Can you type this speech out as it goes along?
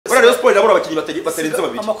Rayon Sports irabura abakinnyi batarenze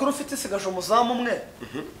babiri. Amakuru mfite sigaje umuzamu umwe.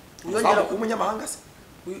 Uyongera ku munyamahanga se.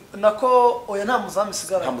 Nako oya nta muzamu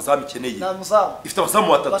isigara. Nta muzamu ikeneye. Nta muzamu. Ifite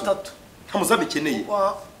abazamu batatu. Nta muzamu ikeneye.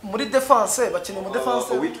 Muri defense bakeneye mu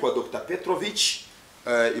defense. Witwa Dr. PETROVIC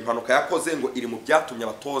impanuka yakoze ngo iri mu byatumye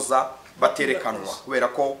abatoza baterekanwa kubera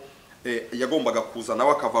ko yagombaga kuza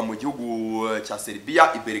nawe akava mu gihugu cya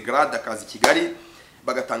Serbia i Belgrade akazi Kigali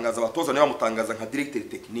bagatangaza abatoza niba mutangaza nka directeur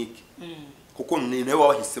technique kuko niwe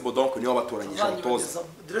wabahisemo donc niwe wabatoranyije abatoza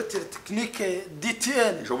directeur technique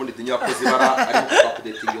DTN ejo bundi tinya akoze bara ari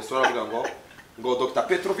kubakudetinga yo sora avuga ngo Dr.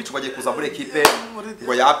 Petrovic bagiye kuza muri equipe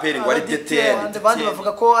ngo ya APR ngo ari DTN bandi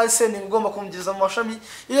bavuga ko Arsenal igomba kumugeza mu mashami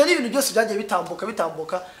iyo ni ibintu byose byagiye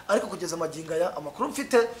bitambuka ariko kugeza amaginga ya amakuru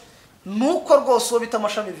mfite nuko rwose bita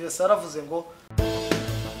amashami Vesa yaravuze ngo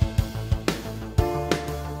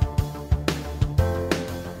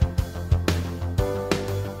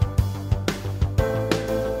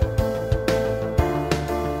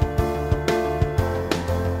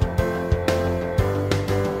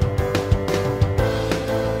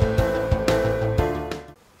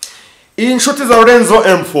inshuti za Lorenzo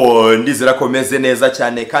M4 ndizera ko meze neza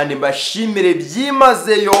cyane kandi mbashimire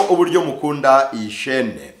byimazeyo uburyo mukunda iyi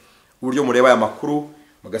chaîne uburyo mureba aya makuru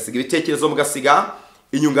mugasiga ibitekerezo mugasiga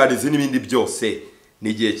inyunganizi n'ibindi byose ni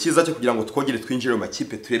igihe cyiza cyo kugira ngo twongere twinjire mu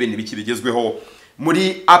makipe turebe nibiki bigezweho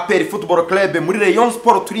muri APR Football Club muri Rayon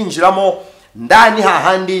Sports turinjiramo ndani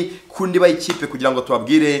hahandi kundi ba ikipe kugira ngo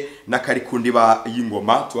tubabwire nakari kundi ba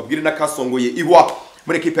y'ingoma tubabwire nakasongoye iwa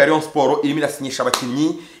muri equipe ya Rayon Sports irimo irasinyisha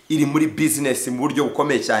abakinnyi iri muri business mu buryo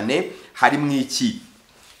bukomeye cyane hari mwiki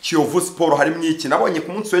Kiyovu Sport hari mwiki nabonye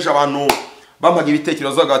ku munsi w'ejo abantu bamaga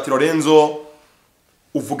ibitekerezo bagati Lorenzo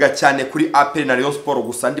uvuga cyane kuri APR na Rayon Sports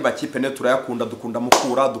gusa ndi makipe ne turayakunda dukunda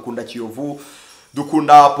Mukura dukunda Kiyovu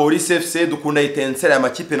dukunda Police FC dukunda Itensera ya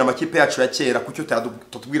makipe na makipe yacu ya kera kucyo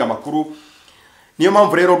tutubwira amakuru niyo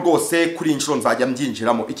mpamvu rero rwose kuri inshuro nzajya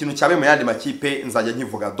mbyinjiramo ikintu cyabe mu yandi makipe nzajya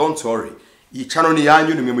nkivuga don't worry iyi channel ni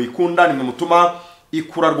yanyu nimwe muyikunda nimwe mutuma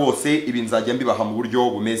ikura rwose ibi nzajya mbibaha mu buryo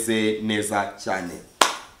bumeze neza cyane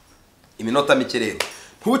iminota mike rero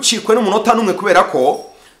ntucikwe n'umunota numwe kubera ko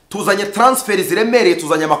tuzanye transfer ziremereye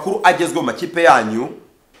tuzanye amakuru agezwe mu makipe yanyu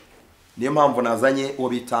niyo mpamvu nazanye uwo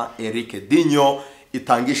bita Eric Dinyo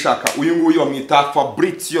itanga ishaka uyu nguyu bamwita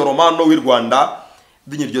Fabrizio Romano w'i Rwanda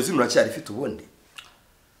Dinyo iryo zino racyari ifite ubundi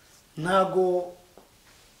ntago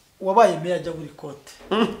wabaye meya ajya buri kote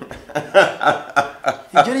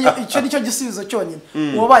icyo nicyo gisubizo cyonyine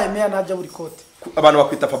wabaye meya ntajya buri kote abantu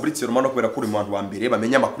bakwita Fabrizio Romano kubera kuri mu bantu wa mbere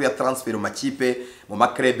bamenya amakuru ya transfer mu makipe mu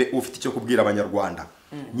makrebe ufite icyo kubwira abanyarwanda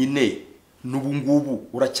nyine n'ubu ngubu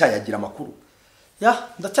uracyayagira amakuru ya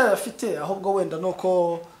ndacyayafite ahubwo wenda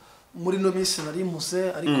nuko muri no minsi nari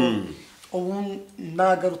muse ariko ubu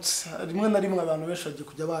nagarutse rimwe na rimwe abantu benshi bagiye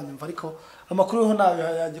kujya banyumva ariko amakuru yo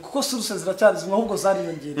nayo yaje kuko suruse ziracyari zimwe ahubwo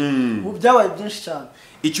zariyongera ubu byabaye byinshi cyane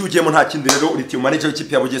icyo ugiyemo nta kindi rero uri team manager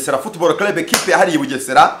w'ikipe ya Bugesera Football Club equipe yahari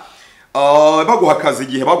Bugesera baguha akazi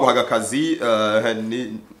igihe baguhaga akazi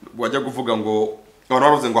wajya kuvuga ngo abantu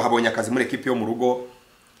baruze ngo habonye akazi muri equipe yo mu rugo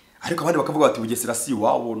ariko abandi bakavuga bati Bugesera si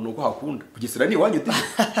wabo nuko hakunda Bugesera ni wanyu ndi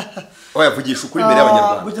oyavugisha ukuri imbere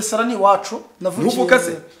y'abanyarwanda Bugesera ni wacu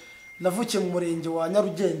navukiye mu murenge wa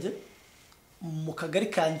Nyarugenge mu kagari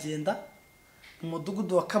ka Ngenda mu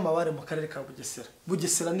mudugudu wa Kamabare mu karere ka Bugesera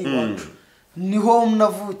Bugesera ni wacu niho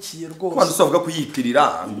navukiye rwose kwandi usavuga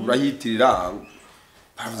kuyitirira urayitirira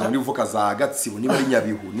bavuze ngo uvuka za Gatsibo niba ari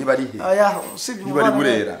Nyabihu niba ari he aya usibye niba ari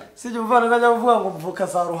Burera sibye umuvana ngajya kuvuga ngo mvuka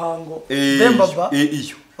za Ruhango Bembaba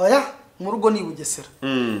iyo aya mu rugo ni Bugesera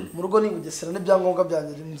mu rugo ni Bugesera n'ibyangombwa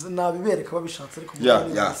byanjye nabibereka babishatse ariko mu rugo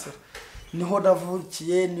ni Bugesera niho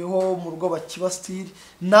navukiye niho mu rugo bakiba style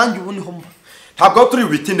nanjye ubu niho mba ntabwo turi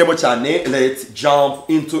bitindemo cyane let's jump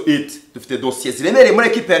into it dufite dossier ziremereye muri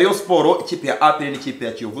equipe ya Rayon Sports ikipe ya APR n'ikipe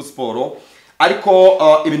ya Kiyovu Sport ariko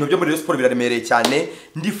ibintu byo muri Rayon Sports biraremereye cyane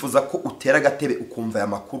ndifuza ko utera gatebe ukumva aya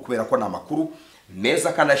makuru kubera ko na makuru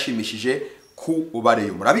meza kandi ashimishije ku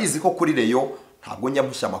ubareyo murabizi ko kuri Rayon ntabwo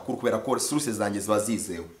nyamushya amakuru kubera ko sources zanjye ziba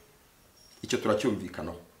zizewe icyo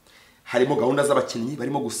turacyumvikanaho harimo gahunda z'abakinnyi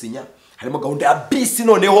barimo gusinya harimo gahunda ya bisi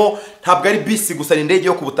noneho ntabwo ari bisi gusa ni indege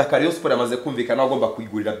yo ku butaka Rayon Sports yamaze kumvikana agomba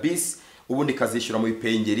kuyigurira bisi ubundi kazishyura mu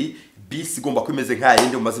bipengeri bisi igomba kwimeze nka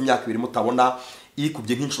yindi mu mazi imyaka 2 mutabona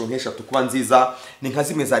ikubye nk'inshuro nk'eshatu kuba nziza ni nka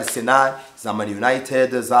zimwe za Arsenal za Man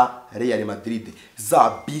United za Real Madrid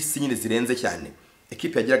za bisi nyine zirenze cyane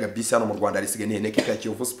equipe yagiraga bisi hano mu Rwanda risigaye ni equipe ya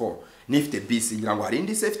Kiyovu Sport nifite bisi ngira ngo hari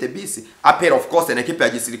indi safety bisi APR of course na equipe ya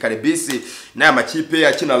gisirikare bisi na makipe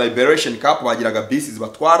ya kina Liberation Cup bagiraga bisi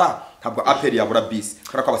zibatwara ntabwo APR yabura bisi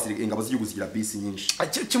kubera ko abasirikare ingabo z'igihugu zigira bisi nyinshi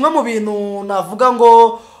kimwe mu bintu navuga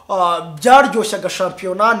ngo byaryoshyaga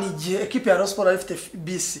shampiyona ni igihe ekipe ya Rayon Sports yari ifite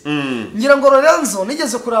bisi ngira ngo Lorenzo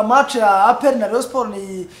nigeze kureba match ya APR na Rayon Sports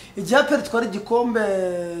ni igihe APR twari igikombe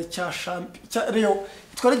cya Rayon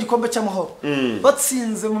twari igikombe cy'amahoro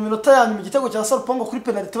batsinze mu minota ya nyuma igitego cya Sarupongo kuri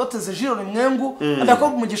penalty bateze Jiro Mwengu adako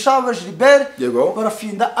mu gishave Gilbert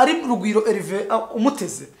barafinda ari Rugwiro Hervé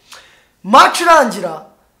umuteze match irangira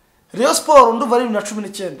Rayon Sports nduva ari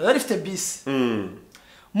 2019 yari ifite bisi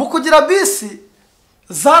mu kugira bisi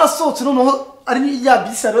zarasohotse noneho ari ya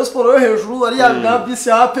bisi ya Rayon Sports yo hejuru ari ya bisi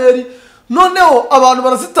ya APR noneho abantu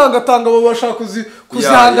barazitangatanga babasha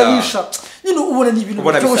kuzihanganisha nyine ubona ni ibintu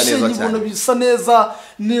byose nyibona bisa neza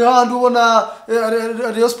ni handi ubona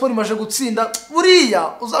Rayon Sports imaje gutsinda buriya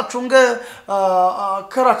uzacunge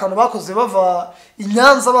karakano bakoze bava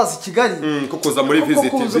inyanza bazi Kigali kukoza muri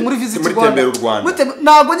visit muri tembera u Rwanda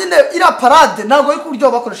nago nyine ira parade nago ariko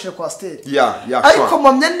uryo bakoresheje kwa stade ariko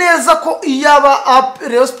mamye neza ko iyaba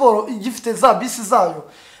Rayon Sports igifite za bisi zayo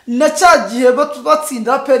na cyagihe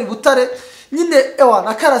batsinda APR Butare nyine ewa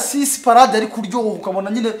na karasisi parade ari kuryoha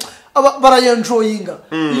ukabona nyine barayenjoyinga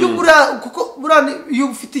iyo kuko burani iyo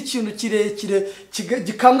ufite ikintu kirekire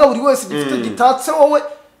gikanga buri wese gifite gitatse wowe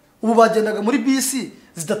ubu bagendaga muri bisi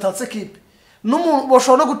zidatatse equipe n'umuntu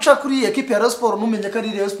bashobora no guca kuri equipe ya Rayon Sports numenye ko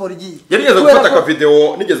ari Rayon Sports igiye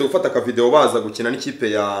nigeze gufata ka video baza gukina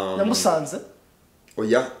n'ikipe ya Musanze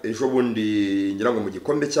oya ejo bundi ngira ngo mu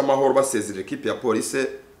gikombe cy'amahoro basezerera equipe ya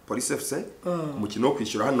Police FC umukino wo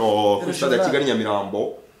kwishyura hano kuri stade ya Kigali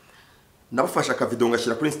Nyamirambo nabafasha ka video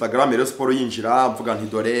ngashyira kuri Instagram Rayon Sports yinjira mvuga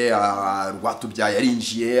nti dore rwatubyaye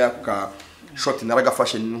yarinjiye aka shot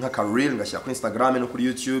naragafashe nka reel ngashyira kuri Instagram no kuri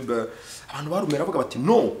YouTube abantu barumera bavuga bati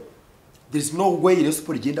no there is no way Rayon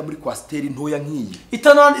Sports igenda muri kwasteri ntoya nkiyi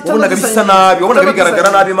ubonaga bisa nabi ubonaga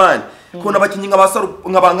bigaragara nabi man ko nabakinyi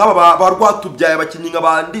nk'aba ba rwatubyaye abakinyi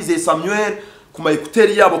nk'abandize Samuel ku ma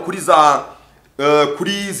ekuteri yabo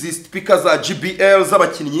kuri izi speaker za GBL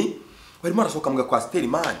z'abakinyi barimo arasohoka mu kwasteri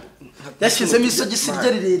man yashizemo isogisi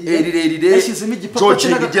rirerire yashizemo igipapo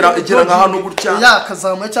igera nka hano gutya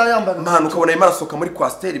yakazamuye cyangwa yambaga man ukabona yima arasohoka muri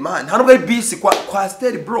kwasteri man hano bari bisi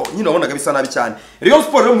kwasteri bro nyine wabonaga bisa nabi cyane Rayon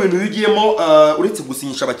Sports yo mu bintu yugiyemo uretse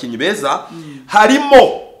gusinyisha abakinyi beza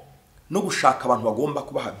harimo no gushaka abantu bagomba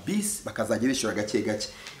kubaha bisi bakazajya bishyura gake gake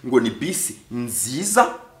ngo ni bisi nziza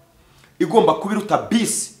igomba kubiruta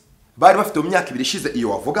bisi bari bafite mu myaka 2 ishize iyo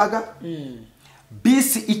wavugaga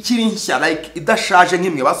bisi ikiri nshya like idashaje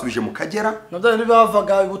nk'imwe basubije mu Kagera nabyo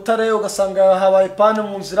bavaga Butare ugasanga habaye pane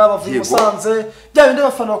mu nzira bavuye Musanze bya bindi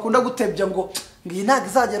bafana bakunda gutebya ngo ngiyi ntago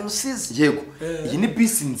izagera Rusizi yego iyi ni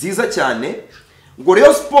bisi nziza cyane ngo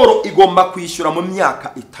Rayon Sports igomba kwishyura mu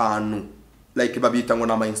myaka 5 like babita ngo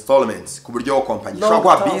nama installments ku buryo company ishobora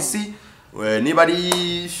kwa bisi niba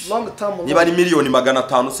ari miliyoni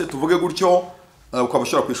 500 se tuvuge gutyo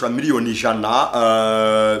ukabashora kwishura miliyoni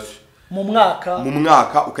 100 mu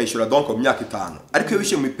mwaka ukayishura donc mu myaka 5 ariko iyo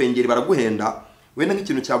wishyuye mu ipengeri baraguhenda wenda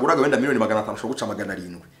nk'ikintu cyaguraga wenda miliyoni 500 ushobora guca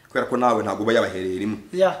 700 kubera ko nawe ntago bayabahereye rimwe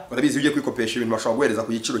barabizi ugiye kwikopesha ibintu bashobora guhereza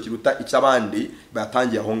ku giciro kiruta icy'abandi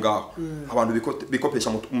batangiye aho ngaho abantu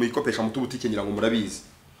bikopesha mu tubutike ngira ngo murabizi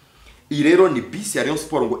iyi rero ni bisi ya Rayon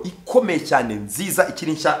Sports ngo ikomeye cyane nziza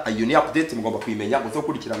ikiri nshya iyo ni update mugomba kuyimenya muzo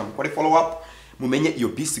kurikirana mukore follow up mumenye iyo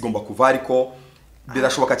bisi igomba kuva ariko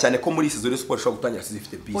birashoboka cyane ko muri season Rayon Sports ishobora gutangira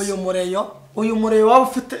ifite bisi uyu mureyo waba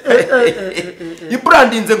ufite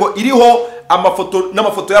ibrandinze ngo iriho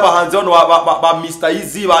n'amafoto y'abahanzi hano ba Mr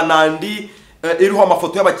Easy ba Nandi iriho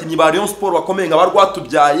amafoto y'abakinyi ba Rayon Sports bakomeye nka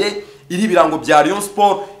barwatubyaye iri birango bya Rayon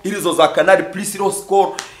Sports irizo za Canal Plus iro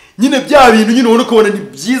score nyine bya bintu nyine ubona ko ni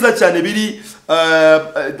byiza cyane biri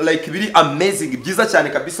like biri amazing byiza cyane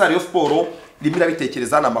kabisa Rayon Sports rimira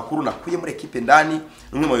bitekereza na makuru nakuye muri equipe ndani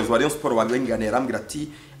numwe mu bayobozi wa Rayon Sports bagengane yarambira ati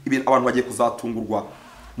ibintu abantu bagiye kuzatungurwa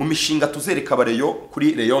mu mishinga tuzereka bareyo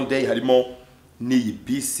kuri Rayon Day harimo n'iyi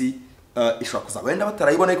bisi ishobora kuzabenda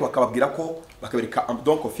batarayibona ariko bakababwira ko bakabereka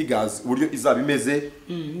donc figures uburyo izaba imeze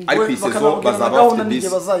ariko isezo bazaba bafite bisi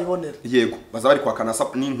yego bazaba ari kwakana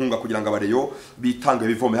n'inkunga kugira ngo abareyo bitange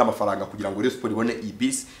bivomeho amafaranga kugira ngo Rayon Sports ibone iyi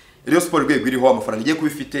bisi Rayon Sports rwego iriho amafaranga igiye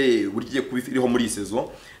kubifite buryo igiye kubiriho muri isezo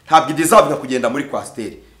ntabwo idizabwa kugenda muri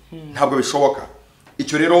kwasteri ntabwo bishoboka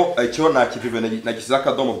icyo rero icyo nakivive nagize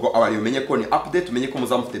akadomo bwo abari umenye ko ni update umenye ko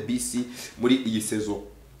muzamufite bisi muri iyi sezo.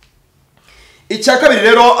 Icya kabiri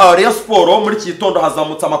rero Rayon Sports muri kitondo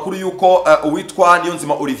hazamutse amakuru yuko uwitwa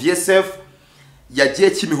Niyonzima Olivier Seif yagiye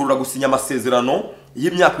kimihurura gusinya amasezerano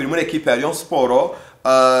y'imyaka 2 muri equipe ya Rayon Sports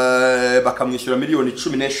bakamwishyura miliyoni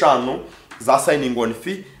 15 za signing on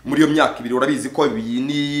fee muri iyo myaka 2. Urabizi ko ibi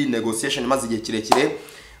ni negotiation maze igihe kirekire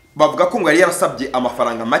bavuga ko ngo yari yarasabye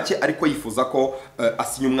amafaranga make ariko yifuza ko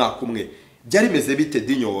asinya umwaka umwe. byari bimeze bite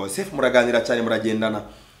Dinyo Seif muraganira cyane muragendana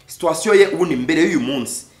situation ye ubundi mbere y'uyu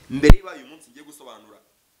munsi mbere y'uyu munsi ngiye gusobanura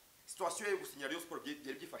situation ye gusinya Rayon Sports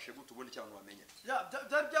byari byifashe gute ubundi cyane wamenye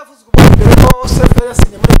byari byavuzwe mbere ko Seif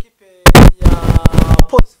yasinye muri equipe ya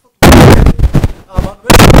Police Football abantu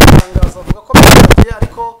benshi batangaza bavuga ko byagiye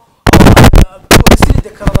ariko polisi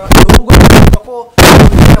idekarara ubwo bavuga ko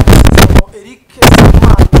yamushyizemo Eric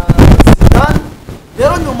Semana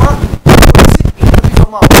rero nyuma polisi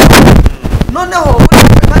ikabivamo noneho muri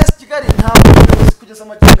PETROVIC Kigali nta muyobozi kugeza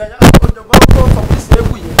amagingo ya ko Fabrice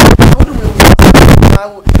yeguye ubundi muyobozi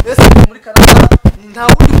nawe ese muri Canada nta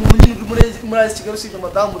wundi muntu muri Kigali usibye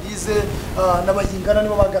madamu Lize n'abayingana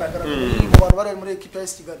nibo bagaragara mu bantu bari muri equipe ya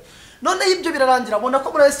Kigali none ibyo birarangira abona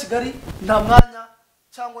ko muri Kigali nta mwanya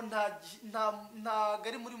cyangwa nta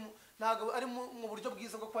gari muri ntago ari mu buryo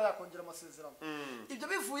bwiza bwo kuba yakongera amasezerano ibyo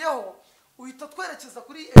bivuyeho uhita twerekeza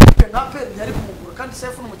kuri equipe na APR ntiyari kumugura kandi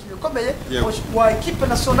Seif n'umukinnyi ukomeye wa equipe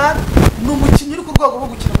nationale n'umukinnyi uri ku rwego rwo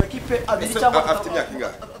gukina mu equipe abiri cyangwa afite imyaka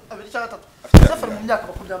ingahe abiri cyangwa atatu Seif mu myaka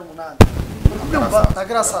 28 urumva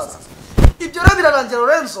nagarasaza ibyo rero birarangira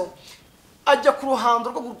Lorenzo ajya ku ruhando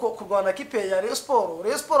rwo kurwana equipe ya Rayon Sports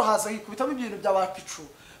Rayon Sports haza kubitamo ibintu bya ba Pichu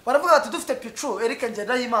baravuga ati dufite Pichu Eric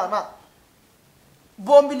Ngendahimana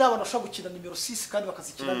bombi n'abana bashaka gukina nimero 6 kandi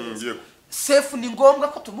bakazikina neza Seif ni ngombwa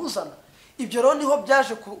ko tumuzana ibyo rero niho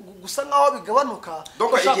byaje gusa nkaho bigabanuka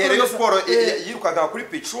donc igihe Rayon Sports yirukaga kuri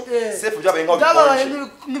Pichu Seif byabaye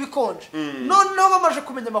nk'ibikonje noneho bamaje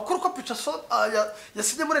kumenya amakuru ko Pichu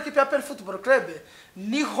yasinye muri equipe ya PETROVIC Football Club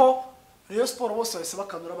niho Rayon Sports bose bahise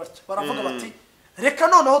bakanura batya baravuga bati reka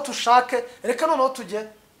noneho tushake reka noneho tujye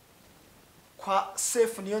kwa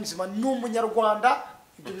Seif Niyonzima n'umunyarwanda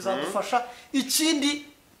ibyo bizadufasha ikindi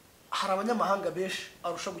hari abanyamahanga benshi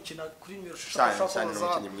arusha gukina kuri nimero 6 cyane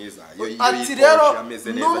n'umukinnyi mwiza ati rero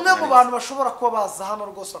numwe mu bantu bashobora kuba baza hano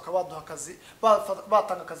rwose bakabaduha akazi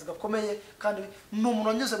batanga akazi gakomeye kandi n'umuntu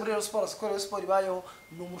wanyuze muri Rayon Sports ko Rayon Sports ibayeho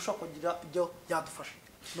n'umurusha kugira ibyo yadufasha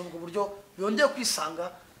nubwo buryo yongeye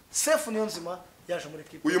kwisanga Seif Niyonzima yaje muri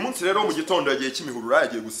equipe uyu munsi rero mu gitondo yagiye Kimihurura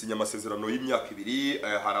yagiye gusinya amasezerano y'imyaka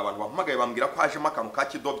 2 hari abantu bahamagaye bambwira ko hajemo akantu ka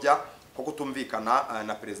kidobya ko kutumvikana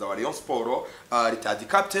na perezida wa Rayon Sports retired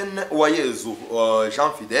captain wa Yezu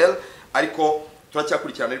Jean Fidel ariko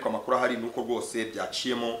turacyakurikirana ariko amakuru ahari nuko rwose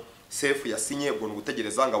byaciyemo Seif yasinye ubwo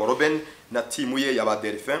gutegereza ngo Robin na timu ye ya ba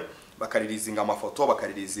Delphin bakaririzinga amafoto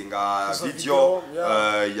bakaririzinga video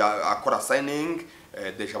akora signing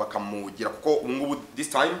deja bakamugira kuko ubungubu this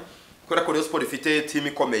time kubera ko Rayon Sports ifite team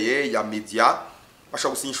ikomeye ya media bashaka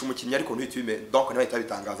gusinyisha umukinnyi ariko ntibitume donc ntibahita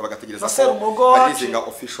bitangaza bagategereza ko barizinga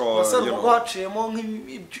official haciyemo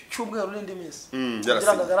nk'icyumweru n'indi minsi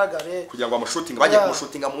biragaragare kugira ngo amushutinga bajye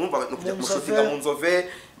kumushutinga mwumva no kujya kumushutinga mu Nzove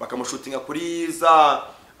bakamushutinga kuri za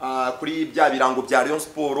kuri bya birango bya Rayon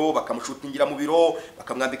Sports bakamushutingira mu biro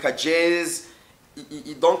bakamwambika jazz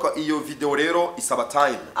donc iyo video rero isaba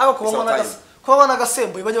time ko bana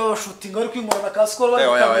gasembuye bajya babashutinga ari kwingorana ka score bari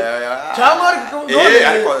cyangwa ariko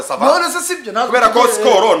none se sibyo ntabwo kubera ko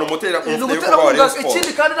score no mutera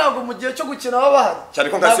ikindi kandi ntabwo mu gihe cyo gukina baba bahari cyane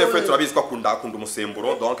ko nka Seif turabizi ko akunda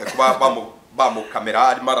umusemburo donc kuba bamu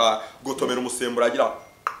kamera ari mara gotomera umusemburo agira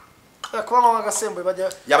kuba bana gasembuye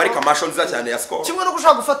bajya yaba ari kamasho nziza cyane ya score kimwe no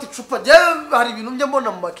gushaka gufata icupa hari ibintu bye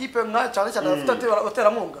mbona mu makipe nka cyane afite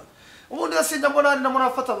abaterankunga ubundi yasinja mbona ari namwe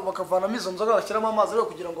afata bakavana mizo nzoga bashyiramo amazi rero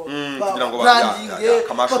kugira ngo baranginge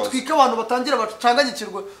batwika abantu batangira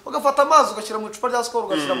bacanganyikirwe bagafata amazi ugashyira mu icupa rya score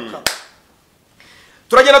ugashyira mu kanwa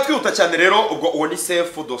turagenda twihuta cyane rero ubwo uwo ni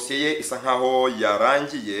Seif dossier ye isa nkaho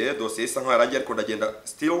yarangiye ariko ndagenda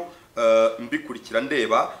still mbikurikira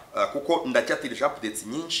ndeba kuko ndacyatirisha updates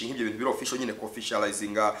nyinshi nk'ibyo bintu biro official nyine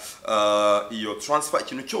officializinga iyo transfer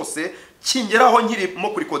ikintu cyose kingeraho nkirimo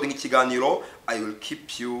kuri coding ikiganiro I will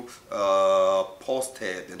keep you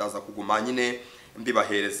posted ndaza kuguma nyine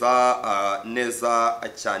mbibahereza neza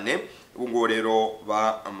cyane ubwo rero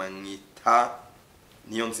bamwita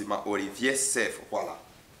Niyonzima Olivier Seif voilà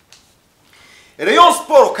Rayon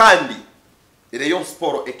Sports kandi Rayon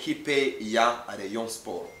Sports equipe ya Rayon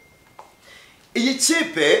Sports iyi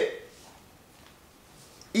kipe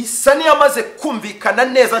isa niyamaze kumvikana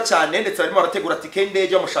neza cyane ndetse barimo barategura tike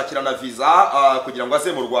y'indege bamushakira na visa kugira ngo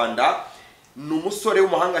aze mu Rwanda ni umusore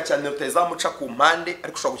w'umuhanga cyane utazamuca ku mpande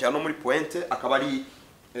ariko ushobora gukina no muri pointe akaba ari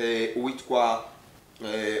uwitwa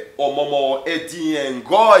Omomo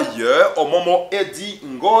Edi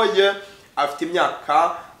Ngoye afite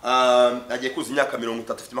imyaka agiye kuza imyaka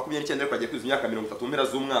 30 afite 29 ariko agiye kuza imyaka 30 mu mpera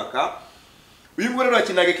z'umwaka uyu ngore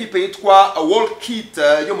rakinaga equipe yitwa Walkit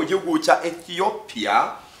yo mu gihugu cya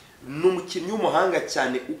Ethiopia n'umukinnyi w'umuhanga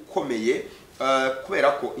cyane ukomeye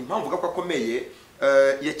kubera ko impamvu ko akomeye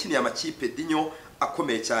yakiniye amakipe dinyo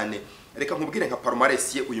akomeye cyane. Reka nkubwire nka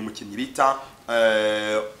palmarès ye uyu mukinnyi bita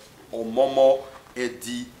Omomo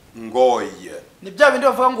Edi Ngoye. Ni bya bindi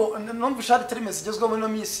bavuga ngo numvisha hari terime zigezweho muri no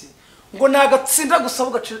misi ngo nagatsinda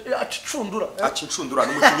gusaba acicundura. Acicundura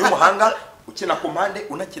ni umukinnyi w'umuhanga ukina ku mpande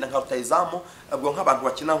unakina nka rutayizamu, ubwo nk'abantu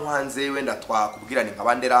bakina hanze wenda twakubwira ni nka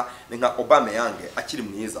Bandera ni nka Aubameyang akiri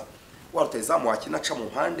mwiza. Wa rutayizamu wakina aca mu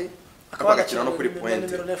mpande akaba agakina no kuri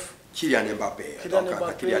pointe. Kylian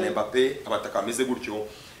Mbappé abataka ameze gutyo.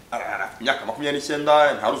 Imyaka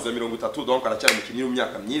 29 ntaruzo 30 donc aracyari umukinnyi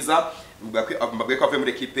w'imyaka myiza. Mbappé ko avuye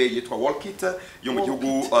muri equipe yitwa Walkit yo mu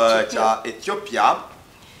gihugu cya Ethiopia.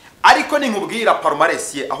 Ariko ni nkubwira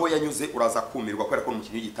palmarès ye aho yanyuze uraza kumirwa kwera ko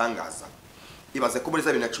umukinnyi w'igitangaza. Ibaze ko muri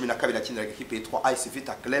 2012 akinira equipe yitwa AS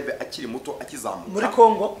Vita Club akiri muto akizamuka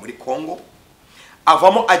muri Congo.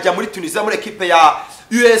 Avamo ajya muri Tunisia muri equipe ya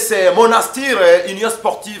US Monastir, Union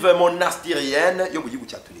Sportive Monastirienne yo mu gihugu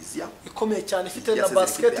cya Tunisia. Ikomeye cyane ifite na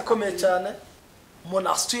basket ikomeye cyane.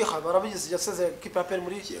 Monastir barabigize yaseze equipe ya PER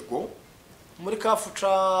muri Yego. Muri CAF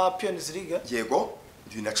Champions League. Yego.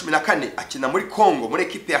 2014 akina muri Congo muri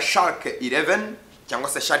equipe ya Schalke 11 cyangwa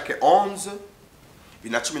se Schalke 11.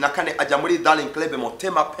 2014 ajya muri Darling Club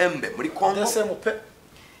Motema Pembe muri Congo.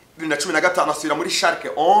 2015 asubira muri Schalke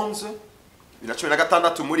 11.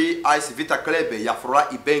 2016 muri AS Vita Club ya Flora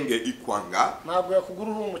Ibenge Ikwanga. Ntabwo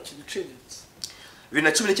yakugura umukinnyi uciriritse.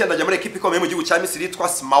 2019 ajya muri equipe ikomeye mu gihugu cya Misiri yitwa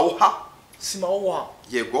Simauha.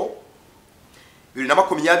 Yego.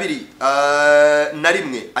 2020 na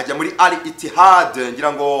rimwe ajya muri Al Ittihad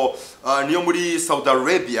ngira ngo niyo muri Saudi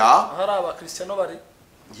Arabia. Hari aba Cristiano bari.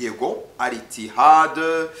 Yego, Al Ittihad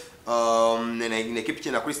ni equipe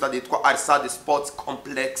ikina kuri stade yitwa Al Sadd Sports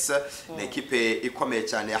Complex, ni equipe ikomeye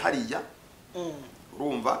cyane hariya.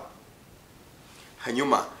 Urumva?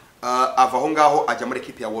 Hanyuma avaho ngaho ajya muri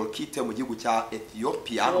equipe ya Walkit mu gihugu cya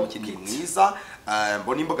Ethiopia umukinnyi mwiza.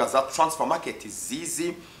 Mbona imbuga za transfer market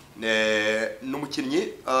zizi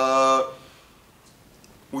n'umukinnyi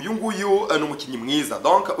uyu nguyu ni umukinnyi mwiza.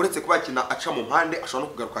 Donc uretse kuba yakina aca mu mpande ashobora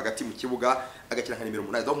no kugaruka hagati mu kibuga agakina nka nimero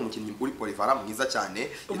 8. Donc umukinnyi uri polyvalent mwiza cyane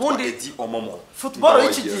ubundi Edi Omomo. Football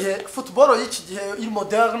y'iki gihe iri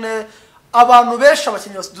moderne, abantu benshi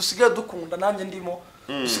abakinnyi dusigaye dukunda nanjye ndimo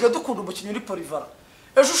dusigaye dukunda umukinnyi uri polyvalent.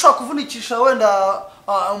 Ejo ushaka kuvunikisha wenda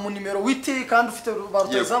mu nimero witi kandi ufite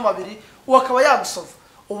barutazamu babiri wakaba yagusova.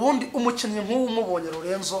 Ubundi umukinnyi nk'uwo umubonye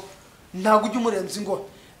Lorenzo ntago ujya umurenza ngo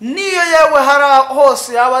niyo yewe hari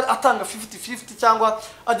hose yaba atanga 50-50 cyangwa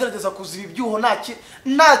agerageza kuziba ibyuho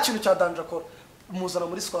nta kintu cya danger akora umuzana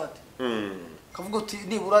muri squad. Kavuga uti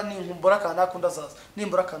nibura ninkumbura kanaka undazaza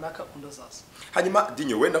nimbura kanaka undazaza. Hanyuma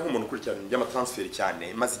dinyo wenda nk'umuntu ukurikirana by'ama transfer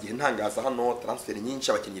cyane maze igihe ntangaza hano transfer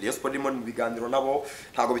nyinshi abakinnyi Rayon Sports irimo mu biganiro nabo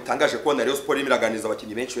ntago bitangaje ko na Rayon Sports imiraganiza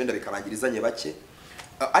abakinnyi benshi wenda bikarangirizanye bake.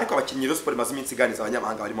 Ariko abakinnyi Rayon Sports maze iminsi iganiza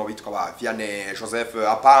abanyamahanga barimo bitwa ba Vianney Joseph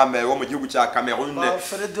Apame wo mu gihugu cya Cameroon,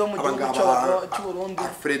 Fred wo mu gihugu cy'u Burundi,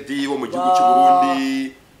 Fred wo mu gihugu cy'u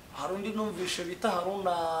Burundi, harundi numvishe bita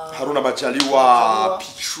Haruna Majaliwa,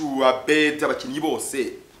 Pichu, Abed, abakinnyi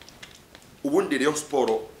bose. Ubundi Rayon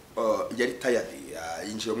Sports yari tayari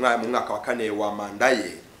yinjiye mu mwaka wa 4 wa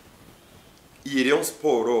mandaye. Iyi Rayon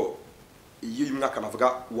Sports iyo mwaka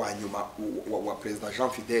navuga wa nyuma wa President Jean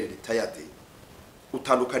Fidèle Tayade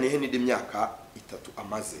utandukaniye n'indi myaka 3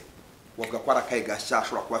 amaze. Wavuga ko arakaye gashya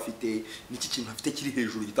ashobora kuba afite n'iki kintu afite kiri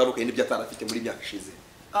hejuru gitandukanye n'ibyo atarafite muri myaka ishize.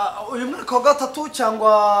 Uyu mwaka wa 3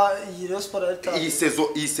 cyangwa iyi Rayon Sports yari tayari. Iyi saison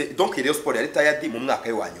donc Rayon Sports yari tayari mu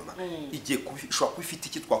mwaka wa nyuma. Igiye kushobora kwifite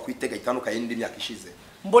iki twakwitega gitandukanye n'indi myaka ishize.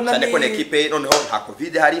 Mbona ni ko equipe noneho nta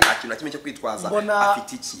covid hari nta kintu kimwe cyo kwitwaza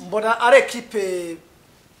afite iki. Mbona ari equipe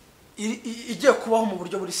igiye kubaho mu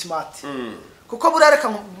buryo buri smart. Kuko burareka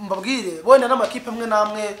mbabwire bone n'amakipe amwe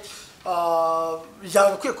namwe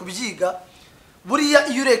yakwiye kubyiga. Buriya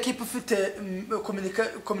iyo ure equipe ufite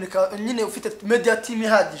communica nyine ufite media team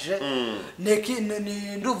ihagije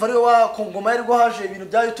ni ndumva ari wa Kongoma yari haje ibintu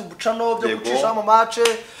bya YouTube channel byo gucisha mu match,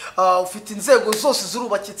 ufite inzego zose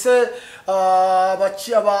zirubakitse,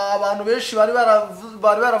 abantu benshi bari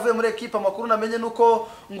baravuye muri equipe. Amakuru namenye nuko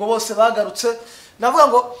ngo bose bagarutse. Navuga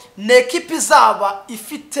ngo ne equipe izaba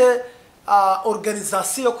ifite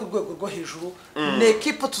organisation ku rwego rwo hejuru, ne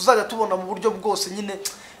equipe tuzajya tubona mu buryo bwose nyine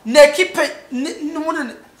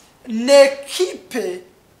n'equipe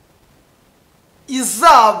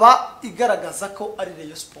izaba igaragaza ko ari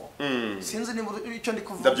Rayon Sports. Sinzi niba icyo ndi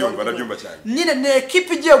kuvuga. Ndabyumva cyane. Nyine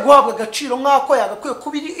n'equipe igiye guhabwa agaciro nk'ako yagakwiye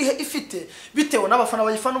kubiri ifite bitewe n'abafana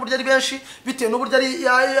bayifana uburyo ari benshi, bitewe n'uburyo ari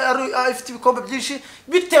ifite ibikombe byinshi,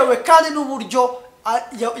 bitewe kandi n'uburyo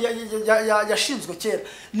yashinzwe kera.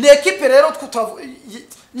 N'equipe rero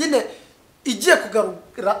nyine igiye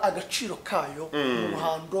kugarura agaciro kayo mu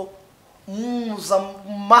ruhando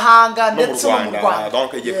mpuzamahanga ndetse no mu Rwanda.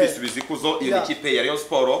 Donc igiye kwisubiza ikuzo iyo ekipe ya Rayon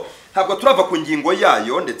Sports. Ntabwo turava ku ngingo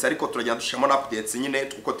yayo ndetse ariko turagenda dushamo na updates nyine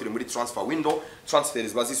kuko turi muri transfer window.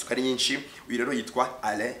 Transfers bazisuka ari nyinshi. Uyu rero yitwa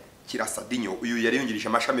Alain Kirasadinho, uyu yari yungirije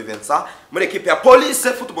amashami Vincent muri ekipe ya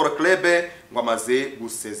Police Football Club ngo amaze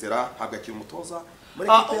gusezera ntabwo akiri umutoza muri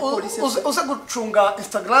ekipe ya Police. Uze gucunga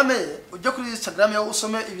Instagram ujye kuri Instagram yawe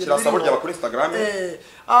usome ibintu Kirasabo rya kuri Instagram.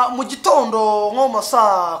 Mu gitondo nko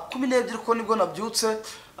masaa 12 ko nibwo nabyutse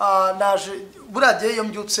naje buragiye iyo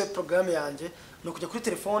mbyutse program yanjye no kujya kuri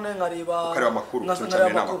telefone nkareba amakuru.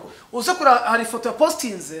 Uze kuri hari foto ya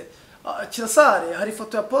postinze Kirasare, hari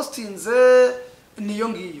foto ya postinze niyo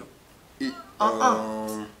ngiyo.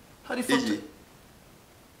 Hari foto.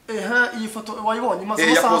 Iyi foto wayibonye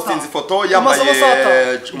maze ya postinze foto yambaye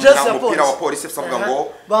umupira wa Police savuga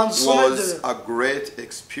ngo was a great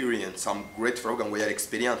experience. I'm great for ngo yari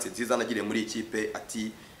experience nziza nagire muri ikipe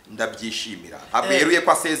ati ndabyishimira. Ntabwo yeruye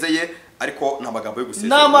ko asezeye ariko namagambo yo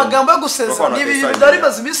gusezera. Namagambo yo gusezera ni ibintu bari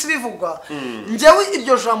bazi imisi bivugwa. Njyewe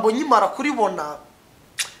iryo jambo nyimara kuribona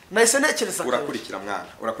nahise ntekereza urakurikira mwana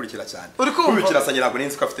urakurikira cyane urikira sanye ntabwo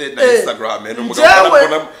nenzi ko afite na Instagram n'umugabo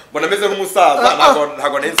mbona ameze nk'umusaza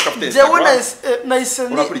ntabwo nenzi ko afite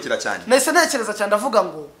Instagram urakurikira cyane nahise ntekereza cyane ndavuga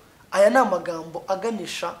ngo aya ni amagambo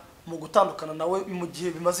aganisha mu gutandukana nawe mu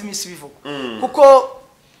gihe bimaze imisi bivugwa kuko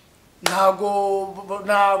ntago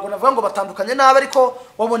navuga ngo batandukanye nabe ariko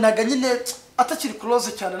wabonaga nyine atakiri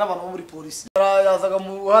close cyane n'abantu muri Police. Yazaga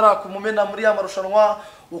muhara kumumena muri ya marushanwa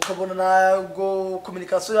ukabona nago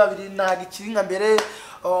communication yabiri ntago ikiri nka mbere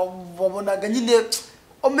wabonaga nyine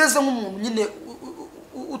omeze nk'umuntu nyine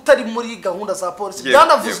utari muri gahunda za Police.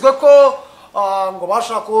 Byanavuzwe ko ngo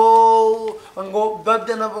bashaka ngo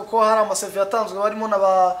babye nabo ko hari amasevi yatanzwe barimo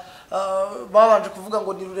babanje kuvuga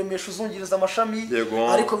ngo ni Ruremesha uzungiriza amashami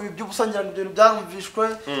ariko by'ubusangirana ibyo byamvishwe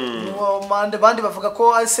mande bandi bavuga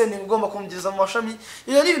ko ASN igomba kumugiriza mu mashami.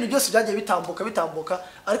 Iyo ni ibintu byose byagiye bitambuka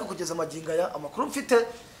ariko kugeza maginga ya amakuru mfite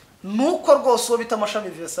nuko rwose bita amashami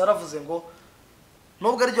Vincent yaravuze ngo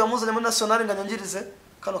nubwo ari byo wamuzanye muri national nganyangirize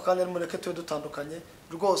kano kanya mureke tuwe dutandukanye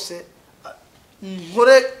rwose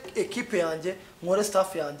nkore equipe yanjye nkore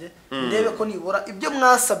staff yanjye ndebe ko nibura ibyo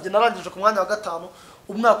mwasabye narangije ku mwanya wa 5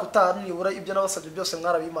 umwaka utaha nibura ibyo nabasabye byose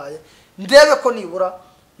mwarabimaye ndebe ko nibura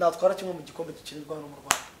natwara kimwe mu gikombe cy'ikirirwa hano mu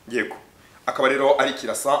Rwanda. Yego akaba rero ari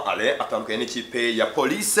Kirasa Alain atandukanye n'ikipe ya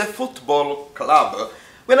Police Football Club.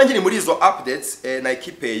 Wena ngiri muri izo updates na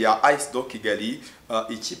ekipe ya Ice Dog Kigali.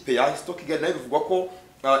 Ikipe ya Ice Dog Kigali nayo bivugwa ko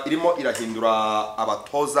irimo irahindura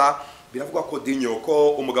abatoza. Biravugwa ko Dinyo ko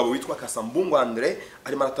umugabo witwa Kasambungu Andre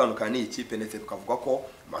arimo aratandukana n'ikipe ndetse tukavuga ko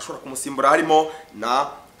mashobora kumusimbura harimo na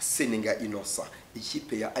Seninga Inosa.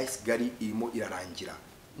 Ikipe ya Ice Kigali irimo irarangira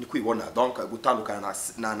ni kwibona donc gutandukana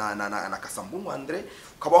na Kasambungu Andre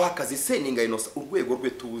ukabaho akazi Seninga Inosa urwego rwe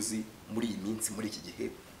tuzi muri iyi minsi muri iki gihe.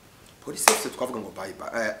 Police FC twavuga ngo bye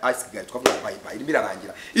bye Ice Kigali twavuga bye bye irimo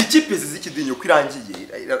irarangira. Ikipe zizikidinyo kwirangiye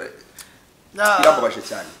irambabaje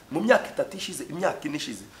cyane mu myaka 3 ishize imyaka 4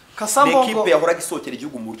 ishize Kasambungu ekipe yahoraga isokera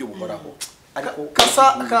igihugu mu buryo buhoraho ariko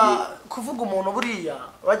kuvuga umuntu buriya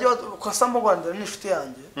bajye Kasambungu Andre ni inshuti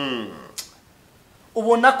yanjye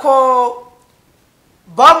ubona ko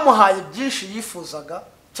bamuhaye byinshi yifuzaga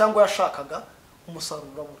cyangwa yashakaga umusaruro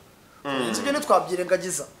urabura ibyo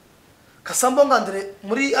ntitwabyirengagiza. Kasambungu Andre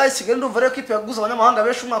muri Ice Kigali ndumva rero equipe yaguze abanyamahanga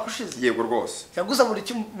benshi umwaka ushize. Yego rwose yaguze buri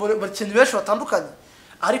kintu benshi batandukanye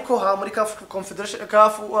ariko ha muri CAF Confederation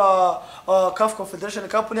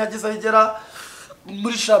Cup ntiyagize ahigera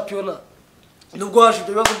muri championnat nubwo haje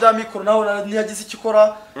ibyo bibazo bya mikoro naho ntiyagize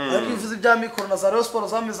ikikora ariko ivuze ibya mikoro na za RAYON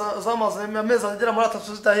Sports zamaze amezi agera muri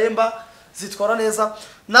 3 zitahemba zitwara neza.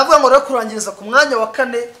 Navuga ngo rero kurangiriza ku mwanya wa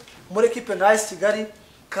 4 muri equipe nka Ice Kigali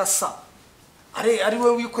Kasa ari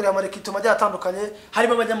we wikoreye amarekito majya atandukanye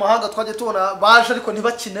harimo abanyamahanga twaje tubona baje ariko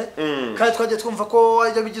ntibakine kandi twaje twumva ko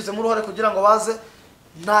ajya bigize mu ruhare kugira ngo baze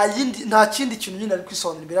nta kindi kintu nyine ari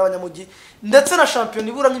kwisonera imbere y'abanyamugi ndetse na champion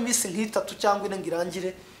ibura nk'imisi nk'itatu cyangwa ine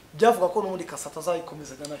ngirangire byavuga ko n'ubundi Kasa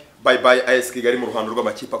atazayikomeza nayo. Bye bye Ice Kigali mu ruhando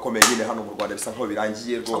rw'amakipe akomeye nyine hano mu Rwanda bisa nkaho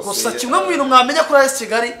birangiye rwose. Gusa kimwe mu bintu mwamenya kuri Ice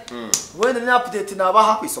Kigali wenda ni update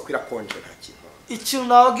nabaha kwisoko irakonje nta kintu. Ikintu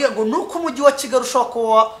nabagiye ngo nuko umujyi wa Kigali ushaka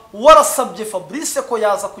ko warasabye Fabrice ko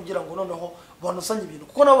yaza kugira ngo noneho banusanye ibintu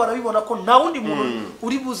kuko nabo barabibona ko nta wundi muntu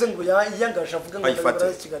uri buze ngo yangaje avuga ngo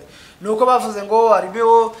Ice Kigali nuko bavuze ngo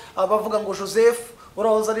harimo abavuga ngo Joseph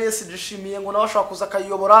urahoza ari yishimiye ngo nawe ashaka kuza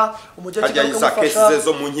akayobora umujyi wa Kigali kamufasha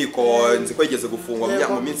zo mu nkiko nziko yigeze gufungwa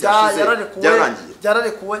mu minsi yashize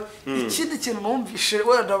byararekuwe. Ikindi kintu numvishe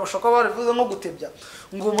wenda bashaka barivuze nko gutebya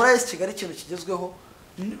ngo muri Ice Kigali ikintu kigezweho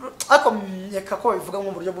ariko nyeka ko bivuga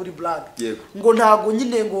mu buryo buri blague Yego. ngo ntago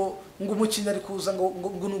nyine ngo umukinnyi ari kuza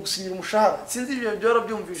ngo nugusinyira umushahara sinzi ibyo byoro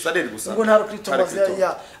byumvisha Salary gusa. ngo nta rukito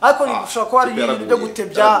ya ariko bishobora ko ari ibintu byo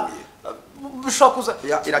gutebya bishobora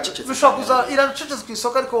kuza iracecetse ku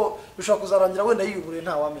isoko ariko bishobora kuzarangira wenda yiyubure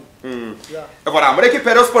nta wamenye voilà muri equipe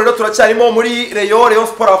ya Rayon Sports rero turacyarimo muri Rayon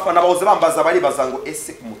Sports abafana bahoze bambaza baribaza ngo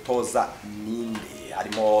ese umutoza ninde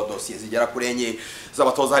harimo dosiye zigera kuri enye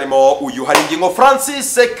z'abatoza harimo uyu hari ingingo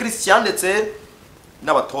Francis Christian ndetse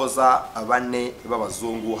n'abatoza bane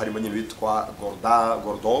b'abazungu harimo nyine witwa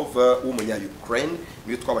Gordov w'umunya Ukraine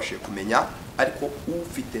niyo twabashije kumenya ariko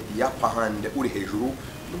ufite yapahande uri hejuru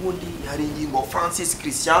n'ubundi hari ingingo Francis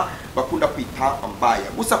Christian bakunda kwita ambaya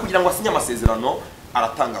gusa kugira ngo asinye amasezerano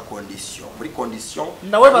aratanga condition muri condition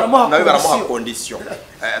nawe baramuha condition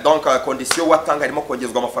donc condition watanga harimo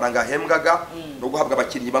kongezwa amafaranga ahembwaga no guhabwa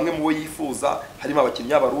abakinnyi bamwe mu bo yifuza harimo abakinnyi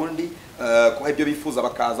b'abarundi ko ibyo bifuza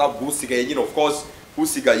bakaza gusigaye nyine of course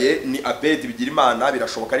usigaye ni Abedi bigira imana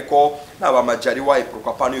birashoboka ariko naba majari wa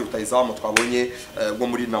pourquoi pas n'uyu rutayizamu twabonye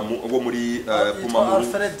ngo muri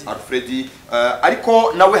Alfredi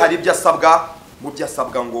ariko nawe hari ibyo asabwa mu byo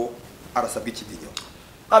asabwa ngo arasabwa ikidinyo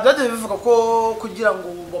byagiye bivuga ko kugira ngo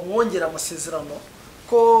bamwongere amasezerano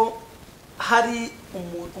ko hari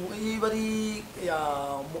bari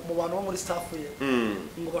mu bantu bo muri staff ye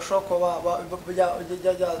ngo bashobora kuba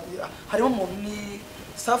harimo umuntu ni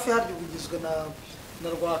staff yaryo bigizwe na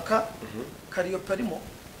Rwaka Kariope arimo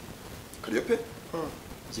Kariope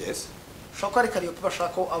yes shaka ari Kariope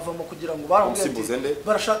bashaka avamo kugira ngo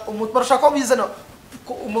barashaka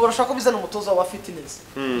bizana umutoza wa fitness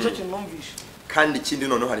icyo kintu numvishe kandi ikindi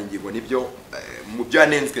noneho hari ingingo nibyo mu byo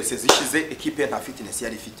yanenzwe sezishize equipe nta fitness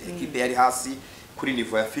yari ifite equipe yari hasi kuri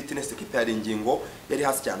niveau ya fitness equipe yari ingingo yari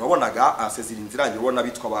hasi cyane wabonaga asezira inzirangira ubona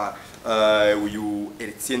bitwa ba uyu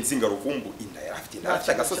Eritsien Nzinga Ruvumbu inda yari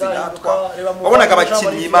afite agasozi natwa wabonaga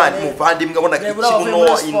abakinnyi imana muvandimwe wabonaga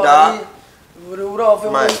ikibuno inda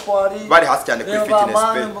bari hasi cyane kuri fitness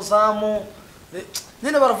pe muzamu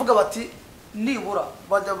nyine baravuga bati nibura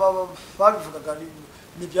babivugaga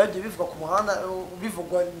nibyagiye bivuga ku muhanda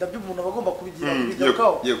bivugwa ndabyo umuntu abagomba kubigira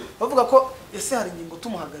bigarukaho bavuga ko ese hari ingingo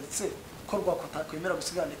tumuhagaritse ko Rwaka atakwemera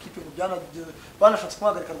gusigarana equipe ngo banashatse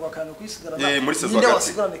kumuhagarika Rwaka kwisigarana muri saison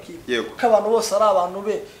wasigarana equipe ko abantu bose ari abantu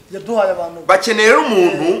be yaduhaye abantu bakeneye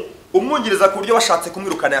umuntu umwungiriza ku buryo bashatse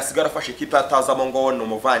kumwirukana yasigara afashe equipe atazamo ngo no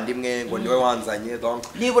muvandimwe ngo niwe wanzanye donc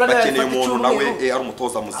bakeneye umuntu nawe ari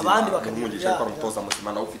umutoza muzima umwungirije ko ari umutoza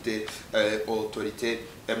muzima nawe ufite autorité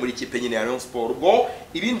muri equipe nyine ya Rayon Sports ubwo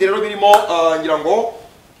ibindi rero birimo ngira ngo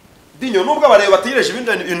dinyo nubwo abareba bategereje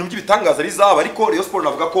ibintu by'ibitangaza rizaba ariko Rayon Sports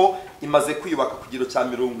navuga ko imaze kwiyubaka ku kigero cya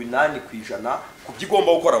 80% ku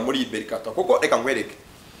byigomba gukora muri Berkata kuko reka nkwereke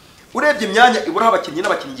urebye imyanya ibura abakinnyi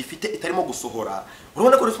n'abakinnyi gifite itarimo gusohora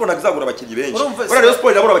urabona ko Rayon Sports ntagizagura abakinnyi benshi Rayon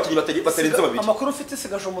Sports irabura abakinnyi batarenze babiri amakuru ufite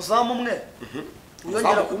sigaje umuzamu umwe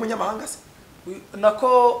uyongera ku munyamahanga se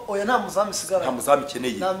nako oya nta muzamu isigara nta muzamu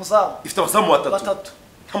ikeneye nta muzamu ifite abazamu batatu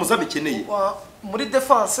nta muzamu ikeneye muri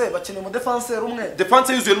defense bakeneye mu defenseur umwe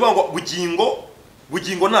defense yuzuye ngo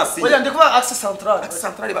bugingo nasi oya ndikuba axe central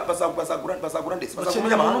bazagura ndetse bazagura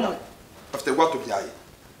umunyamahanga bafite rwato byaye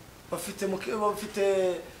bafite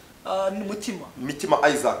Mitima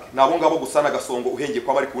Isaac nabo ngabo gusa nagasongo uhengeye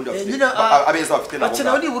kwa bari kundi bafite abeza bafite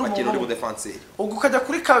nabo bakino muri defense ubwo ukajya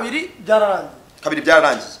kuri kabiri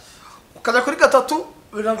byararangiye ukajya kuri gatatu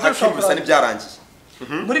birangiye gusa ni byarangiye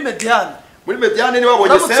muri mediane ni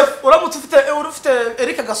babonye Seif uramutse ufite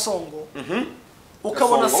Eric Gasongo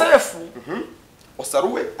ukabona Seif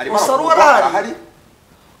Osaruwe arimo ahari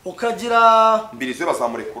ukagira Mbirize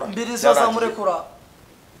bazamurekura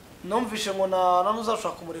numvishe ngo nanuzashaka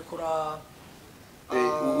kumurekura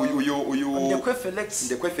uyu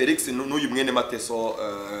Ndekwe Felix n'uyu mwene Mateso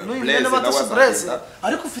Blaise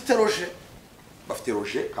ariko ufite Roger bafite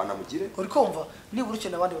Roger kanamugire uri kumva nibura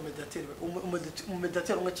ukene abandi ba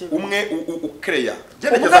mediateur umwe ukreya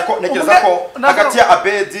ntegereza ko hagati ya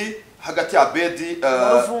Abedi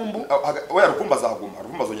oya Ruvumbu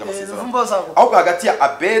azongera amasezerano ahubwo hagati ya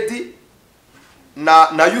Abedi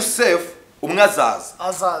na Youssef umwe azaza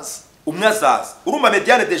urumva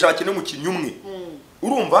mediane deja bakeneye umukinnyi umwe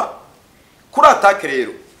urumva kuri attaque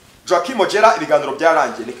rero Joachim Ojera ibiganiro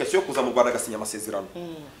byarangiye ni question yo kuza mu Rwanda agasinya amasezerano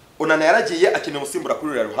Onana yaragiye akeneye umusimbura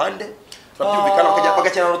kuri uriya ruhande turabyumvikana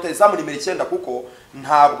bagakina na rutayizamu nimero 9 kuko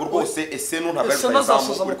ntabwo rwose esenu ntabwo ari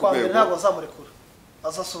rutayizamu uri ku rwego ntabwo azamurekura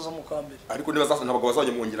azasoza mu kwambere ariko niba ntabwo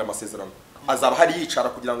bazajya mwongera amasezerano azaba hari yicara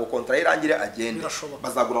kugira ngo contrat irangire agende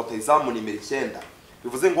bazagura rutayizamu nimero 9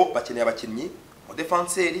 bivuze ngo bakeneye abakinnyi mu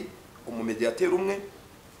defenseur umumediateur umwe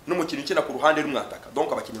n'umukinnyi ukina ku ruhande rumwataka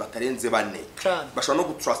donc abakinnyi batarenze 4 bashobora no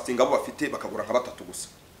gutrustinga abo bafite bakagura nka 3 gusa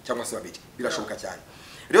cyangwa se 2 birashoboka cyane.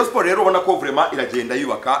 Rayon Sports rero ubona ko vraiment iragenda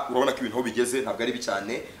yubaka, urabona ko ibintu aho bigeze ntabwo ari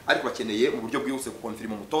bicyane, ariko bakeneye mu buryo bwihuse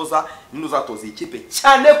gukonfirma umutoza ninde uzatoza ikipe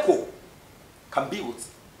cyane ko kambibutse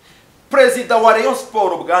President wa Rayon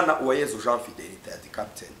Sports bwana Uwayezu Jean Fidelite ati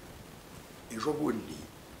captain ejo bundi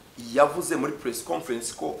yavuze muri press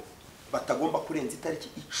conference ko batagomba kurenza itariki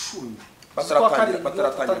 10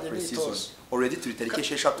 bataratangira pre-season. Already turi tariki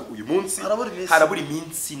 6 uyu munsi haraburi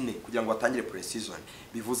iminsi 4 kugira ngo batangire pre-season.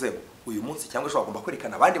 Bivuze uyu munsi cyangwa ejo bagomba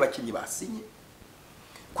kwerekana abandi bakinyi basinye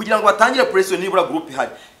kugira ngo batangire pre-season nibura group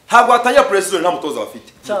ihari. Ntabwo batangira pre-season nta mutoza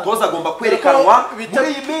bafite. Mutoza agomba kwerekanwa muri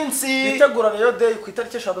iyi minsi. Bitegura Rayon Day ku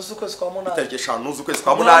itariki 5 z'ukwezi kwa 8. Itariki 5 z'ukwezi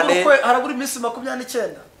kwa 8. Haraburi iminsi 29.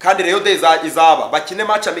 Kandi Rayon Day izaba bakine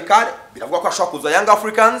match amicale, biravuga ko ashobora kuza Young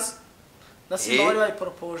Africans. Na Simba bari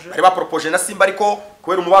bayipropose. Bari bapropose na Simba ariko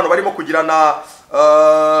kubera umubano barimo kugirana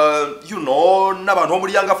n'abantu bo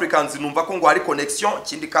muri Young Africans numva ko ngo hari connection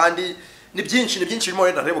kindi kandi ni byinshi birimo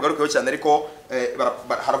renda rebo garukayo cyane ariko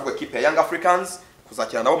haravuga equipe ya Young Africans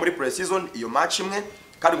kuzakina nabo muri pre-season iyo match imwe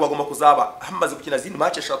kandi bagomba kuzaba hamaze gukina zindi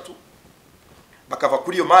match 3 bakava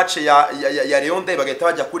kuri iyo match ya Rayon Day bagahita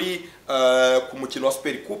bajya kuri ku mukino wa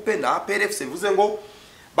Super Coupe na APR FC bivuze ngo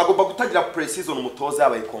bagomba gutangira pre-season umutoza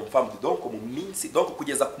yabaye confirmed donc mu minsi donc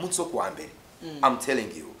kugeza ku munsi wo kuwa mbere. I'm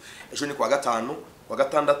telling you ejo ni kuwa 5 kuwa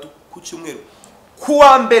 6 ku cyumweru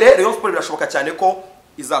kuwa mbere Rayon Sports birashoboka cyane ko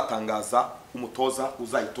izatangaza umutoza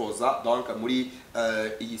uzayitoza donc muri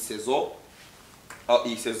iyi saison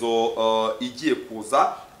igiye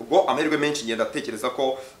kuza ubwo amahirwe menshi ngenda atekereza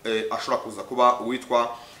ko ashobora kuza kuba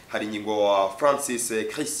uwitwa hari ingingo Francis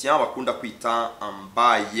Christian bakunda kwita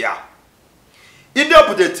Ambaya. Indi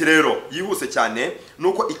update rero yihuse cyane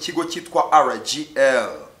nuko ikigo cyitwa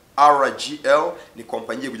RGL ni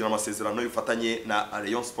kompanyi kugira amasezerano y'ufatanye na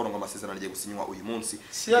Rayon Sports ngo amasezerano agiye gusinywa uyu munsi.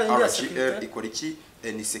 RGL ikora iki?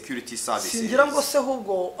 Ni security services. Singira ngo se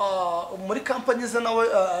ahubwo muri company ze nawe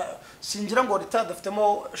singira ngo leta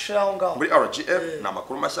dafitemo share aho ngaho. Muri RGL na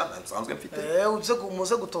makuru mashya nsanzwe mfite. Uze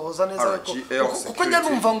muze gutohoza neza kuko njya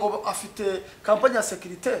numva ngo afite company ya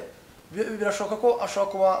security birashoboka ko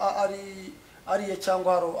ashobora kuba ariye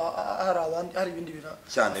cyangwa hari ibindi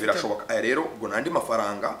cyane birashoboka. Rero ubwo nandi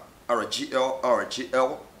mafaranga RGL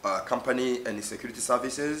company and security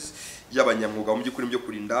services y'abanyamwuga mu by'ukuri byo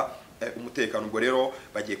kurinda umutekano. Ubwo rero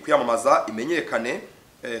bagiye kwiyamamaza imenyekane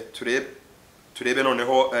turebe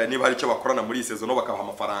noneho niba hari icyo bakorana muri season no bakabaha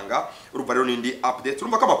amafaranga. Urumva rero nindi update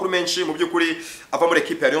urumva ko amakuru menshi mu by'ukuri ava muri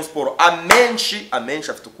equipe ya Rayon Sports amenshi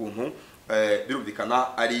afite ukuntu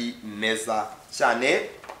birumvikana ari meza cyane.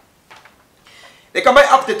 Reka mbaye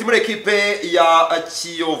update muri equipe ya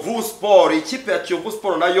Kiyovu Sport. Ikipe ya Kiyovu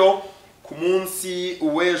Sport nayo ku munsi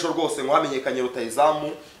uwejo rwose ngo hamenyekanye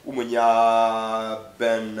rutayizamu umunya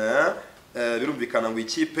Benin. Birumvikana ngo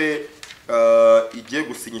ikipe igiye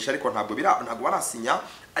gusinyisha ariko ntabwo barasinya,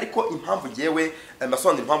 ariko impamvu ngewe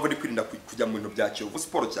masobanura impamvu ndi kwirinda kujya mu bintu bya Kiyovu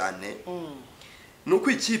Sport cyane nuko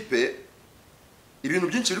ikipe ibintu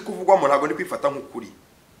byinshi biri kuvugwamo ntabwo ndi kwifata nk'ukuri.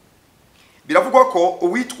 Biravugwa ko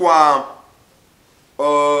uwitwa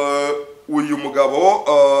uyu mugabo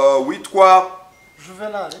witwa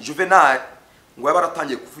Juvenal ngo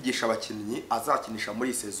yabaratangiye kuvugisha abakinnyi azakinisha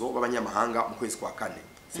muri sezo b'abanyamahanga mu kwezi kwa 4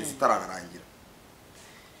 sezi itararangira.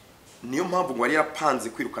 Niyo mpamvu ngo yari yapanze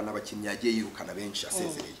kwirukana abakinnyi yagiye yirukana benshi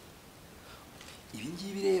asezereye. Ibi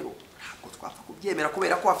ngibi rero ntabwo twapfa kubyemera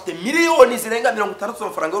kubera ko afite miliyoni zirenga 60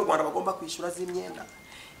 z'amafaranga y'u Rwanda bagomba kwishyura z'imyenda.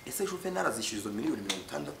 Ese Juvenal azishyura izo miliyoni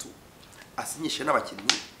 60 asinyishe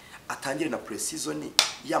n'abakinnyi atangire na pre-season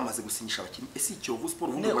yamaze gusinyisha abakinnyi? Ese Kiyovu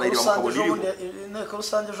Sport ubundi barayira mukabona iriho inteko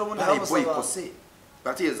rusange ejo bundi habasaba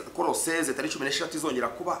bateza ko roseze tariki 16 izongera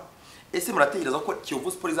kuba. Ese murategereza ko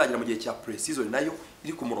Kiyovu Sport izagira mu gihe cya pre-season nayo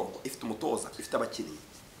iri ku murongo ifite umutoza ifite abakinnyi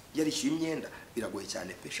yarishyuye imyenda? Biragoye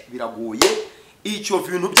cyane pesha, biragoye. Icyo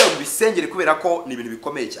ibintu byabo bisengere kubera ko ni ibintu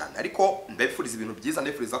bikomeye cyane, ariko ndabifuriza ibintu byiza,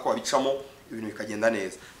 ndabifuriza ko babicamo ibintu bikagenda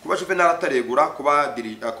neza. Kuba Juvenal ataregura,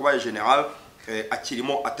 kuba General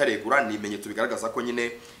akirimo ataregura ni imenyetso bigaragaza ko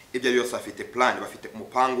nyine ibyo byose afite plan, bafite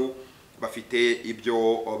umupangu, bafite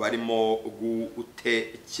ibyo barimo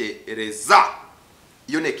gutekereza.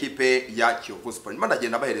 Iyo ni equipe ya Kiyovu Sport. Ndimo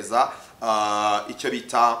ndagenda bahereza icyo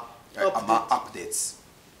bita ama updates.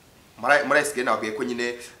 Muri SG nabwiye ko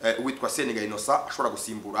nyine uwitwa Seninga Inosa ashobora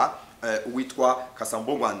gusimbura uwitwa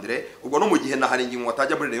Kasambongo Andre. Ubwo no mu gihe na hari ingingo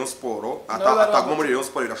atajya muri Rayon Sport, ataguma muri Rayon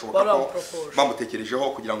Sport, birashoboka ko bamutekerejeho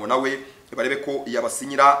kugira ngo nawe barebe ko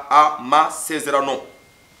yabasinyira amasezerano.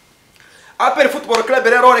 APR Football Club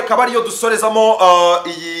rero reka bariyo dusorezamo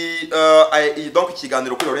iyi donc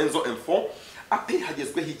ikiganiro kuri Lorenzo Info. APR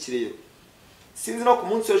hagezweho ikirere sinzi no ku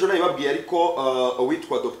munsi w'ejo nabibabwiye ariko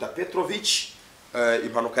uwitwa Dr Petrovic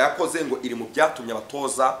impanuka yakoze ngo iri mu byatumye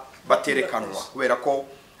abatoza baterekanwa kubera ko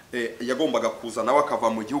yagombaga kuza nawe akava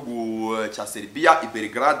mu gihugu cya Serbia i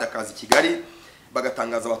Belgrade akazi Kigali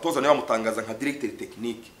bagatangaza abatoza niba bamutangaza nka directeur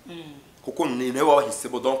technique kuko ni nawe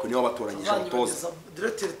wabahisemo donc niwe batoranyije abatoza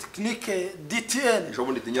directeur technique DTN ejo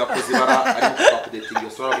bundi dinyo yakoze bara ari mu updating yo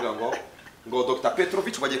sora avuga ngo Dr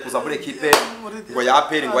Petrovic bagiye kuza muri equipe ngo ya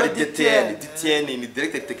APR ngo ari DTN ni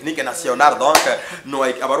directeur technique national donc no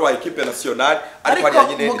abaro wa equipe nationale ariko ari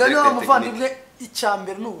nyine directeur technique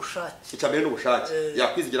icyambere n'ubushake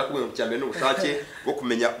yakwizigira ku icyambere n'ubushake bwo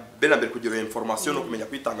kumenya benambere kugira information no kumenya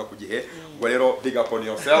kwitanga ku gihe ngo rero big up on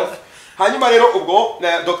yourself. Hanyuma rero ubwo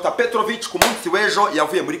Dr Petrovic ku munsi w'ejo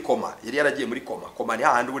yavuye muri COMA yari yaragiye muri COMA ni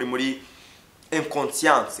hahandi uri muri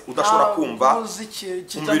inconscience udashobora kumva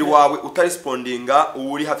umubiri wawe utarespondinga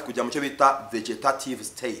uri hafi kujya mu cyo bita vegetative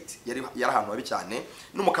state yari ahantu habi cyane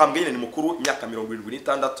n'umukambwe nyine ni mukuru imyaka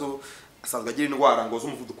 76 asanzwe agira indwara ngo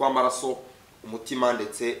z'umuvuduko w'amaraso umutima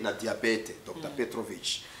ndetse na diabete. Dr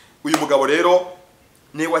Petrovic uyu mugabo rero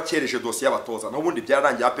ne wakereje dosiye y'abatoza n'ubundi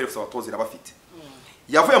byararangiye APR FC abatoza irabafite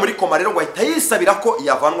yavuye muri COMA rero ngo ahita yisabira ko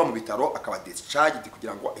yavanwa mu bitaro akaba discharged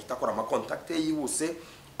kugira ngo ahita akora ama contact yihuse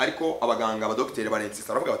ariko abaganga abadokiteri barensisa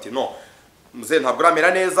baravuga bati no muze ntabwo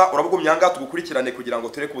uramera neza urabugumya nga tugukurikirane kugira ngo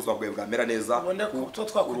tureke ubuzima bwawe bwamera neza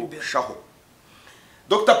kurushaho.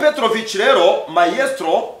 Dr Petrovic rero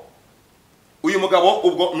maestro uyu mugabo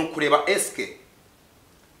ubwo nukureba eske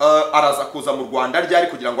araza kuza mu Rwanda ryari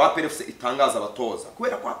kugira ngo APR FC itangaza abatoza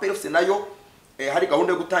kubera ko APR FC nayo hari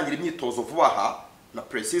gahunda yo gutangira imyitozo vuba aha na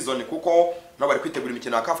pre-season kuko nabo bari kwitegura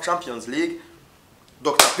imikino ya CAF Champions League.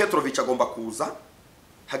 Dr Petrovic agomba kuza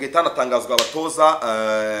hageta natangazwa abatoza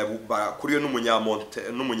kuriyo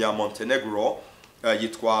n'umunyamontenegro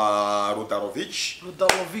yitwa Rudarovic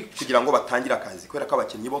kugira ngo batangire akazi kubera ko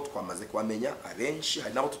abakinnyi bo twamaze kubamenya abenshi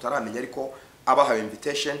hari nabo tutaramenya ariko abahawe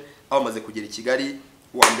invitation abamaze kugera i Kigali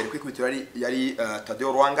wa mbere kwikubitira yari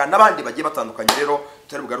Tadeo Rwanga n'abandi bagiye batandukanye rero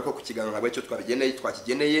tutari bugaruka ku kiganiro nabwo cyo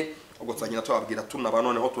twakigeneye ubwo twagenda twababwira tunaba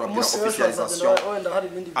noneho turabwira officialisation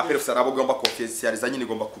APR FC arabugomba officializa nyine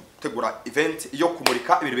igomba gutegura event yo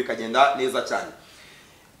kumurika ibintu bikagenda neza cyane.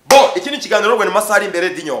 Bo iki ni kiganiro rwo ni masaha ari imbere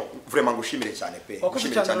dinyo vraiment ngushimire cyane pe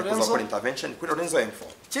ngushimire cyane kuza gukora intervention kuri Lorenzo Info.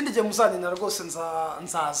 Ikindi gihe muzanina rwose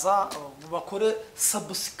nzaza bakore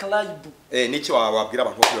subscribe niki wabwira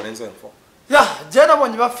abantu kuri Lorenzo Info. Ya, je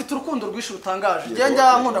nabonye bafite urukundo rwishi rutangaje. Je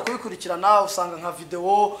njya nkunda kubikurikirana usanga nka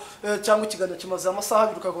video cyangwa ikiganiro kimaze amasaha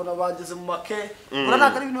abiri ukabona bageze mu make.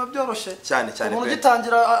 Uranaga ari ibintu byoroshye. Cyane umuntu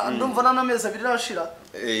gitangira ndumva n'amezi abiri rashira.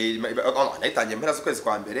 Nayitangiye mpera z'ukwezi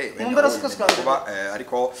kwa mbere kuba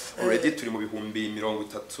ariko already turi mu bihumbi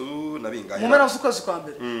 30 na bingahe. Mu mpera z'ukwezi kwa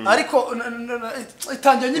mbere. Ariko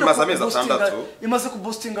itangiye nyine imaze ku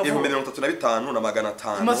boostinga vuba. 35 na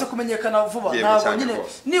 500. Imaze kumenyekana vuba. Ntabwo nyine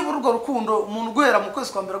nibura urwo rukundo umuntu guhera mu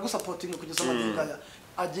kwezi kwa mbere gusupporting kugeza mu ngaya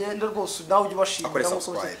agende rwose nawe ujye bashimira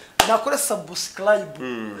nakore subscribe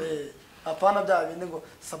apana bya bindi ngo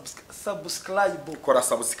subscribe kora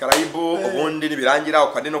subscribe ubundi nibirangira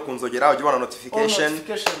ukandi no kunzogera ujye ubona notification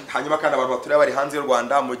hanyuma kandi abantu batureba bari hanze y'u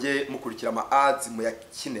Rwanda mujye mukurikira ama ads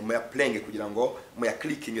muyakine muyaplaying kugira ngo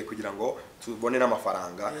muyaclicking kugira ngo tubone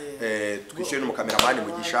n'amafaranga twishyure n'umukameramani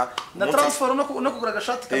mugisha na transfer no kugura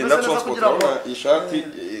agashati kameze neza kugira ngo ishati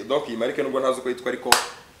donc imarike nubwo ntazo ko yitwa ariko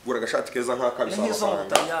gura agashati keza nk'aka bisaba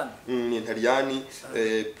ni Italiyani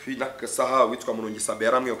puis nakasaha witwa Murungisabe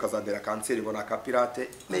yaramwe ukazandera kanseri ngo naka pirate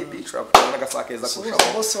maybe ushobora kubona agasaka keza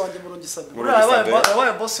kurushaho boss wanje Murungisabe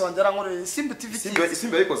yabaye boss wanje arankorera Simba TV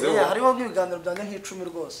Simba yikozeho hariho nk'ibiganiro byanje nk'icumi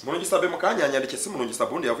rwose Murungisabe mukanyanyandike si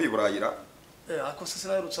Murungisabe undi yavuye Burayira ako se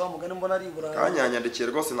sinarutse mugane mbona ari Burayira kanyanyandikiye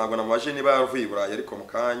rwose ntabwo namaje niba yavuye Burayira ariko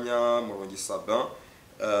mukanya Murungisabe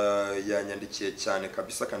yanyandikiye cyane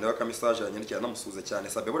kabisa kandi wa message yanyandikiye namusuze cyane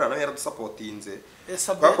Sabe bura nawe yaradusupportinze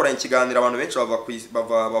twakoranye ikiganiro abantu benshi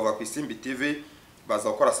bava ku Simba TV baza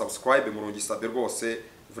gukora subscribe Murungisabe rwose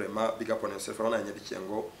vraiment big up on yourself yanyandikiye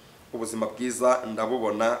ngo ubuzima bwiza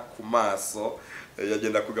ndabubona ku maso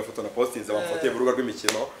yagenda kugafoto na postinze bafotoye mu rugo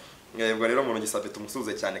rw'imikino ubwo rero Murungisabe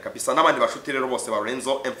tumusuze cyane kabisa n'abandi bashuti rero bose ba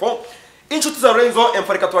Lorenzo Info inshuti za Lorenzo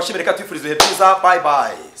Info reka tubashimire ka twifurize byiza bye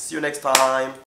bye see you next time.